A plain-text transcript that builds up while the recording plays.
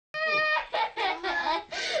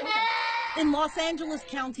In Los Angeles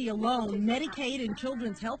County alone, Medicaid and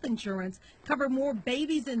children's health insurance cover more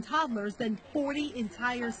babies and toddlers than 40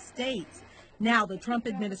 entire states. Now the Trump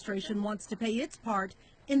administration wants to pay its part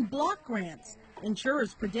in block grants.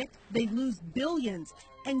 Insurers predict they'd lose billions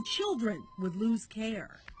and children would lose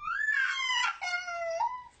care.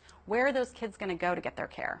 Where are those kids going to go to get their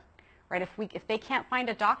care? Right? If they can't find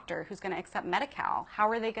a doctor who's going to accept Medi-Cal, how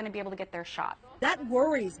are they going to be able to get their shot? That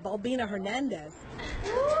worries Balbina Hernandez.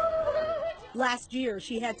 Last year,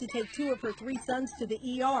 she had to take 2 of her 3 sons to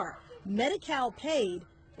the ER. Medi-Cal paid.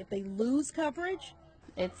 If they lose coverage,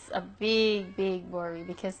 it's a big, big worry,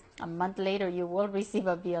 because a month later you will receive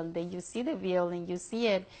a bill. Then you see the bill and you see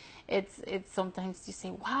it. It's sometimes you say,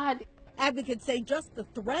 what? Advocates say just the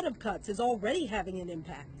threat of cuts is already having an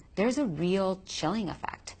impact. There's a real chilling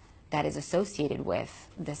effect that is associated with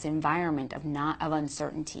this environment of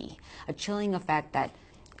uncertainty, a chilling effect that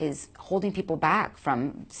is holding people back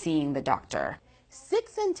from seeing the doctor.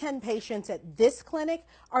 6 in 10 patients at this clinic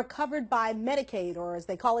are covered by Medicaid, or as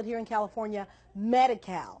they call it here in California,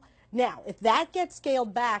 Medi-Cal. Now, if that gets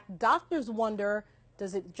scaled back, doctors wonder,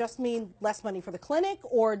 does it just mean less money for the clinic,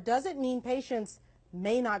 or does it mean patients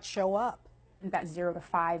may not show up? That 0 to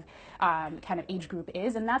 5 kind of age group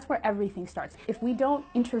is, and that's where everything starts. If we don't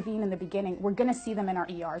intervene in the beginning, we're going to see them in our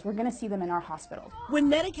ERs, we're going to see them in our hospitals. When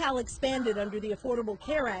Medi-Cal expanded under the Affordable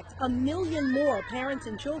Care Act, 1 million more parents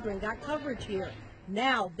and children got coverage here.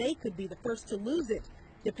 Now they could be the first to lose it,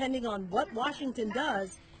 depending on what Washington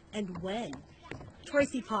does and when.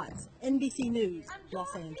 Tracy Potts, NBC News,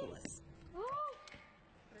 Los Angeles.